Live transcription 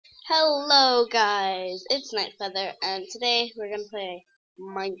Hello guys, it's Nightfeather, and today we're gonna play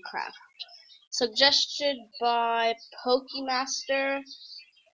Minecraft. Suggested by Pokemaster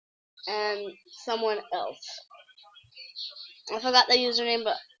and someone else. I forgot the username,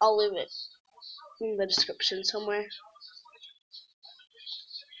 but I'll leave it in the description somewhere.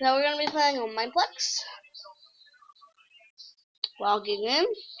 Now we're gonna be playing on MinePlex. Logging in.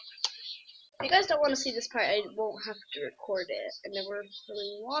 If you guys don't want to see this part, I won't have to record it. I never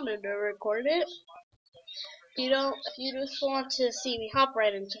really wanted to record it. If you just want to see me hop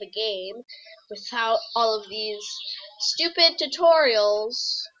right into the game without all of these stupid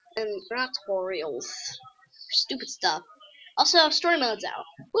tutorials and not tutorials, stupid stuff. Also, story mode's out.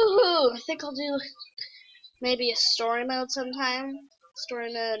 Woohoo! I think I'll do maybe a story mode sometime.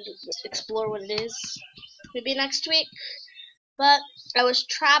 Story mode, explore what it is. Maybe next week. But I was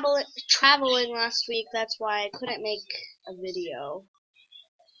traveling last week. That's why I couldn't make a video.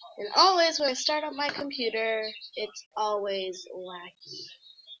 And always when I start up my computer, it's always laggy.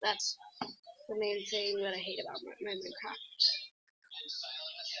 That's the main thing that I hate about my Minecraft.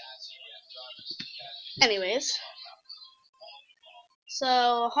 Anyways,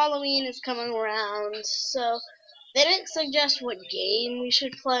 so Halloween is coming around, so they didn't suggest what game we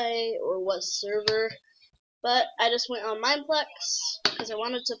should play or what server, but I just went on MinePlex because I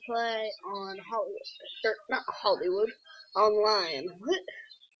wanted to play on online. What?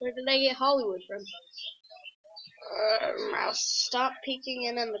 Where did I get Hollywood from? Mouse, stop peeking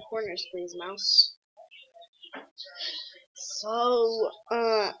in the corners, please, mouse. So,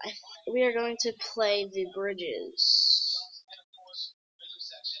 we are going to play the bridges.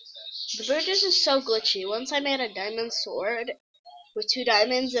 The bridges is so glitchy. Once I made a diamond sword with 2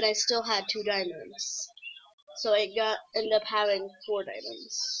 diamonds, and I still had 2 diamonds. So I ended up having 4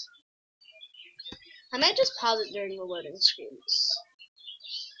 diamonds. I might just pause it during the loading screens.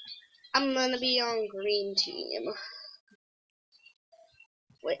 I'm gonna be on green team.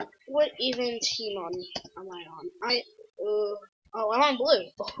 Wait, what even team am I on? I'm on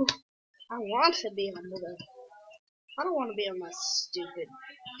blue. I want to be on blue. I don't want to be on my stupid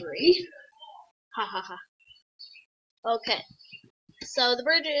green. Ha ha ha. Okay. So the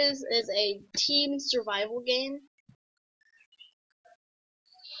Bridges is a team survival game.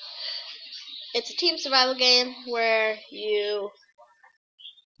 It's a team survival game where you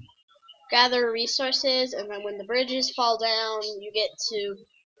gather resources, and then when the bridges fall down, you get to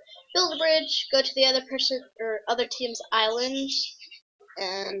build a bridge, go to the other team's island,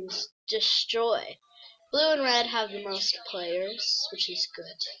 and destroy. Blue and red have the most players, which is good.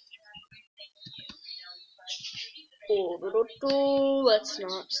 Let's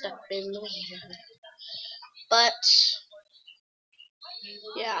not step in the way. But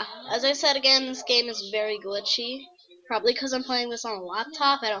yeah, as I said again, this game is very glitchy. Probably because I'm playing this on a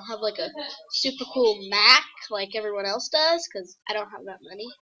laptop. I don't have like a super cool Mac like everyone else does, because I don't have that money.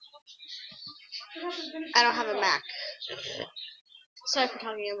 I don't have a Mac. Sorry for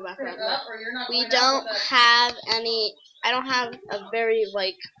talking in the background, but we don't have any. I don't have a very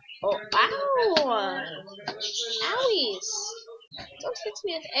oh, ow! Owies! Don't hit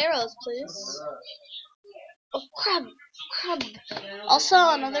me with arrows, please. Oh, crap! Also,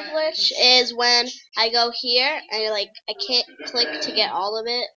 another glitch is when I go here and I can't click to get all of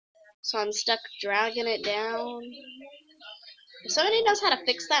it, so I'm stuck dragging it down. If somebody knows how to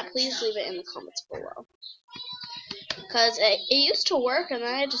fix that, please leave it in the comments below. Because it used to work, and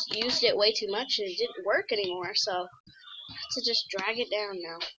then I just used it way too much, and it didn't work anymore, so I have to just drag it down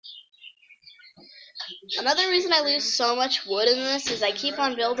now. Another reason I lose so much wood in this is I keep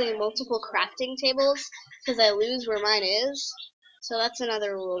on building multiple crafting tables, because I lose where mine is. So that's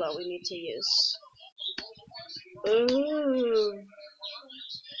another rule that we need to use. Ooh.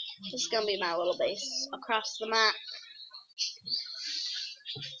 This is going to be my little base across the map.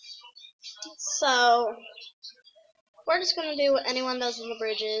 So we're just going to do what anyone does in the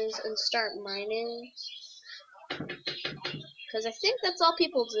bridges and start mining. Because I think that's all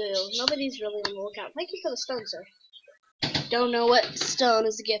people do. Nobody's really on the lookout. Thank you for the stone, sir. Don't know what stone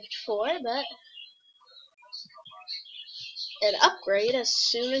is a gift for, but an upgrade as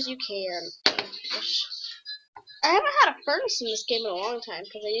soon as you can. I haven't had a furnace in this game in a long time,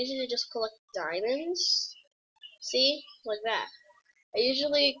 because I usually just collect diamonds. See? Like that. I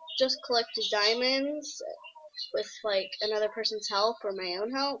usually just collect diamonds with another person's help or my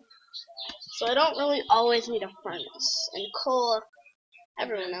own help. So I don't really always need a furnace. And coal,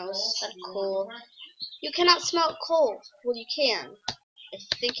 everyone knows that coal. You cannot smelt coal. Well, you can. I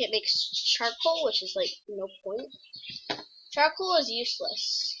think it makes charcoal, which is no point. Charcoal is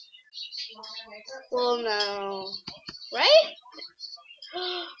useless. Well, no. Right?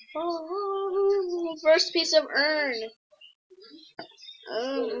 Oh, first piece of urn.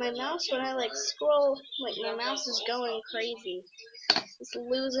 Oh, my mouse, when I like scroll, like my mouse is going crazy. It's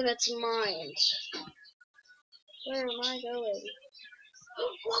losing its mind. Where am I going?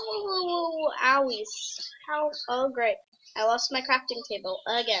 Whoa, owies. How? Oh, great. I lost my crafting table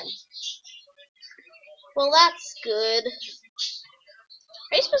again. Well, that's good.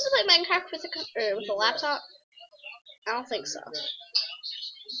 Are you supposed to play Minecraft with a laptop? I don't think so.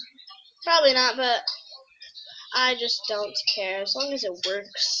 Probably not, but I just don't care. As long as it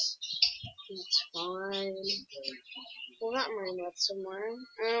works, it's fine. Well, not mine with somewhere.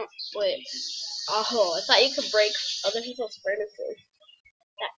 Wait. Oh, I thought you could break other people's furnaces.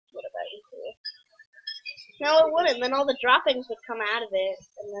 That would have been cool. No, it wouldn't. Then all the droppings would come out of it,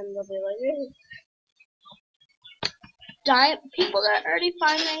 and then they'll be like, people that already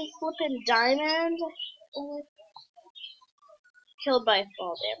find my flippin' diamond killed by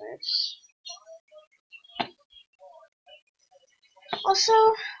fall damage. Also,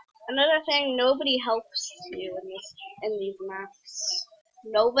 another thing, nobody helps you in these maps.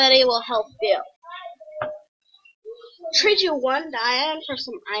 Nobody will help you. Trade you one diamond for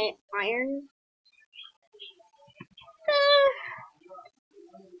some iron.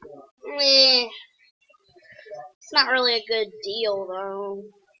 Meh. It's not really a good deal though.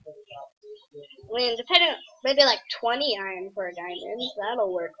 I mean, depending, maybe like 20 iron for a diamond.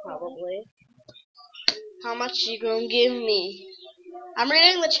 That'll work probably. How much you gonna give me? I'm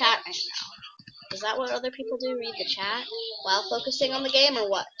reading the chat right now. Is that what other people do? Read the chat while focusing on the game, or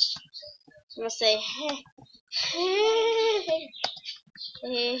what? I'm gonna say, hey, hey,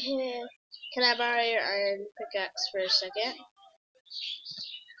 hey, hey. Can I borrow your iron pickaxe for a second?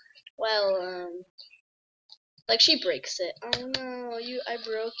 Well, like she breaks it. Oh no, I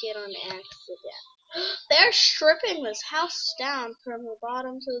broke it on accident. They're stripping this house down from the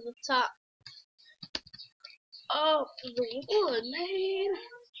bottom to the top. Oh, the wood, man.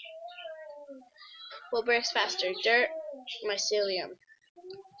 What breaks faster? Dirt, mycelium.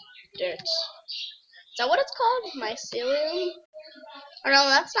 Dirt. Is that what it's called? Mycelium? Oh no,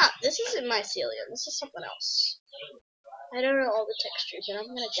 that's not. This isn't mycelium. This is something else. I don't know all the textures, and I'm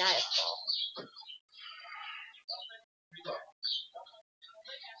gonna die of fall.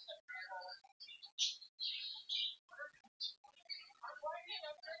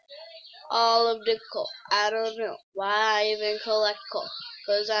 All of the coal. I don't know why I even collect coal.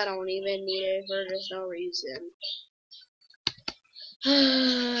 Because I don't even need it for just no reason.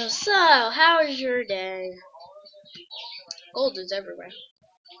 So, how was your day? Gold is everywhere.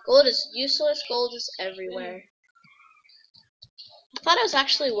 Gold is useless. Gold is everywhere. I thought it was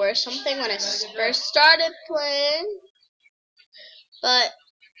actually worth something when I first started playing. But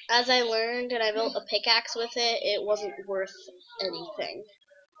as I learned and I built a pickaxe with it, it wasn't worth anything.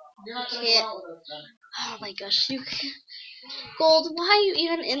 Can't. Oh my gosh, Gold, why are you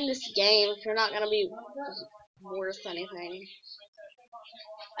even in this game if you're not gonna be worth anything?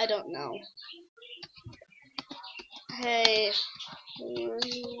 I don't know. Hey.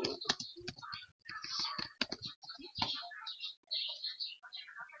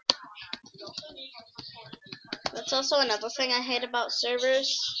 That's also another thing I hate about servers.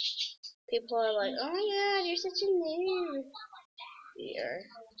 People are like, oh my god, you're such a noob. Here.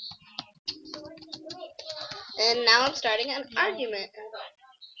 And now I'm starting an argument.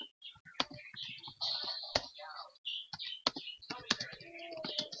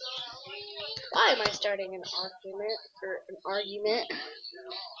 Why am I starting an argument?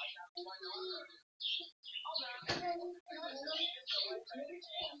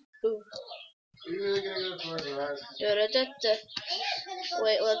 Ooh.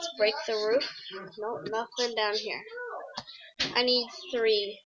 Wait, let's break the roof. Nope, nothing down here. I need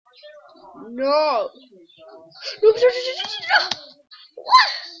 3. No! No! What?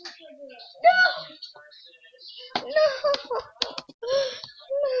 No! No!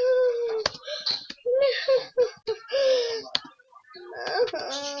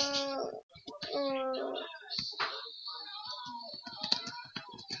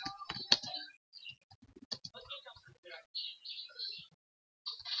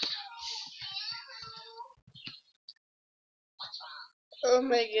 Oh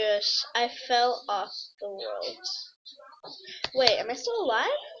my gosh, I fell off the world. Wait, am I still alive?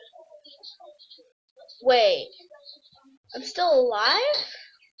 Wait, I'm still alive?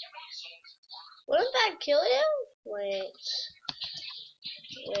 Wouldn't that kill you? Wait.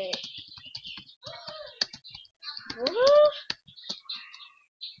 What?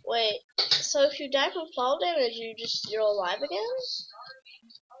 Wait, so if you die from fall damage, you're alive again?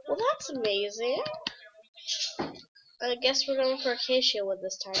 Well, that's amazing. I guess we're going for Acacia Wood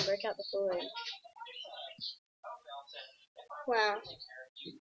this time. Break out the balloon. Wow.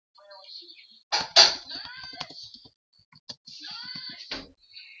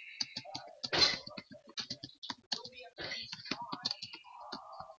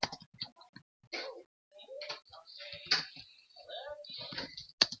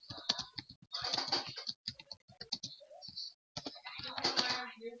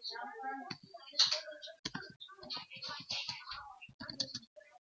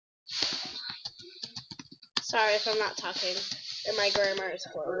 Sorry if I'm not talking and my grammar is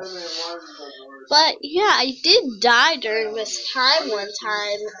horrible. But yeah, I did die during this time one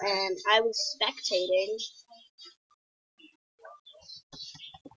time, and I was spectating.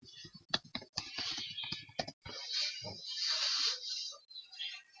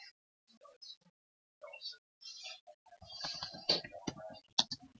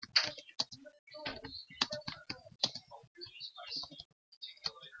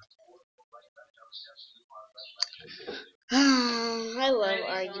 I love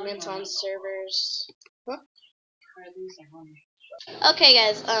arguments on servers. Huh? Okay,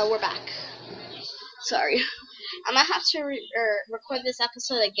 guys, we're back. Sorry. I might have to record this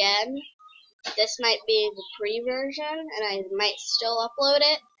episode again. This might be the pre-version, and I might still upload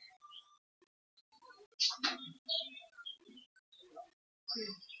it.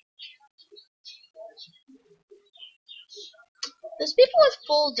 Those people with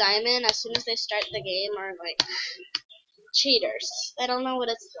full diamond, as soon as they start the game, are like cheaters. They don't know what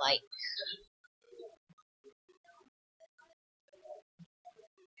it's like.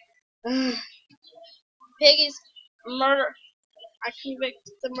 Piggy's murder. I convict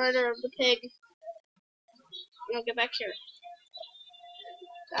the murder of the pig. No, get back here.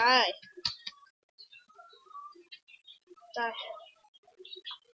 Die. Die.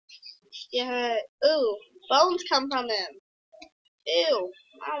 Yeah. Ooh. Bones come from him. Ew.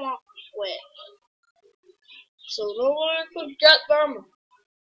 I won't quit. So no one could get them.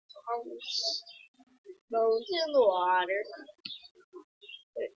 Bones in the water.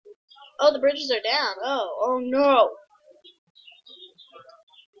 Oh, the bridges are down. Oh no.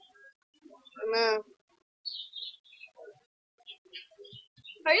 No.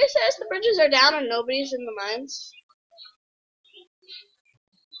 Are you serious? The bridges are down and nobody's in the mines?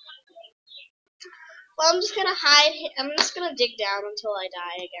 Well, I'm just gonna hide. I'm just gonna dig down until I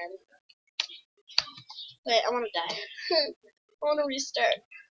die again. Wait, I wanna die. I wanna restart.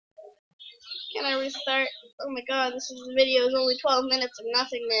 Can I restart? Oh my god, this video is only 12 minutes of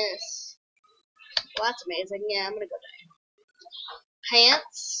nothingness. Well, that's amazing. Yeah, I'm gonna go die.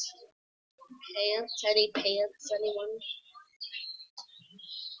 Pants? Pants? Any pants? Anyone?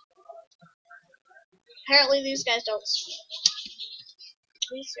 Apparently these guys don't.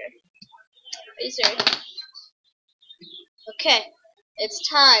 Are you serious? Are you serious? Okay, it's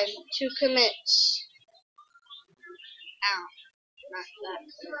time to commit. Ow. Not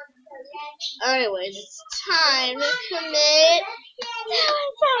that. Anyways, it's time to commit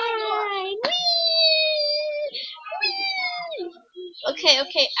suicide. Whee! Okay,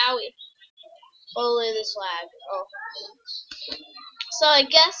 owie. Only this lag. Oh. So I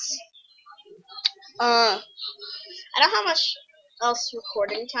guess, I don't have much else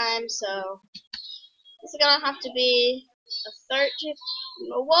recording time, so it's gonna have to be a 13.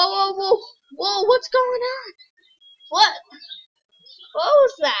 Whoa, what's going on? What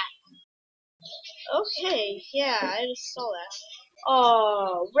was that? Okay, yeah, I just saw that.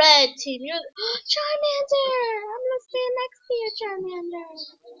 Oh, red team, you're the Charmander! I'm gonna stand next to you, Charmander.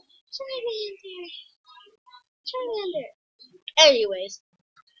 Charmander. Anyways,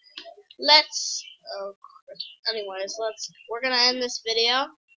 we're gonna end this video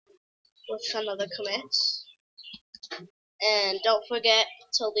with another commit. And don't forget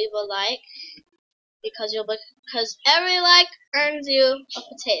to leave a like, because every like earns you a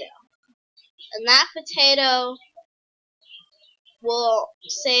potato. And that potato will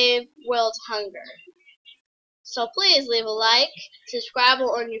save world hunger. So please leave a like. Subscribe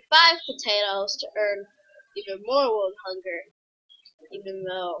will earn you 5 potatoes to earn even more world hunger. Even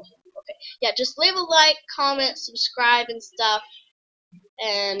though, okay, yeah, just leave a like, comment, subscribe, and stuff.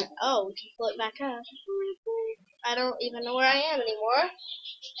 And oh, we can float back up. I don't even know where I am anymore.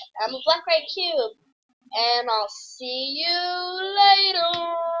 I'm a black red cube, and I'll see you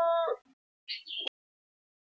later.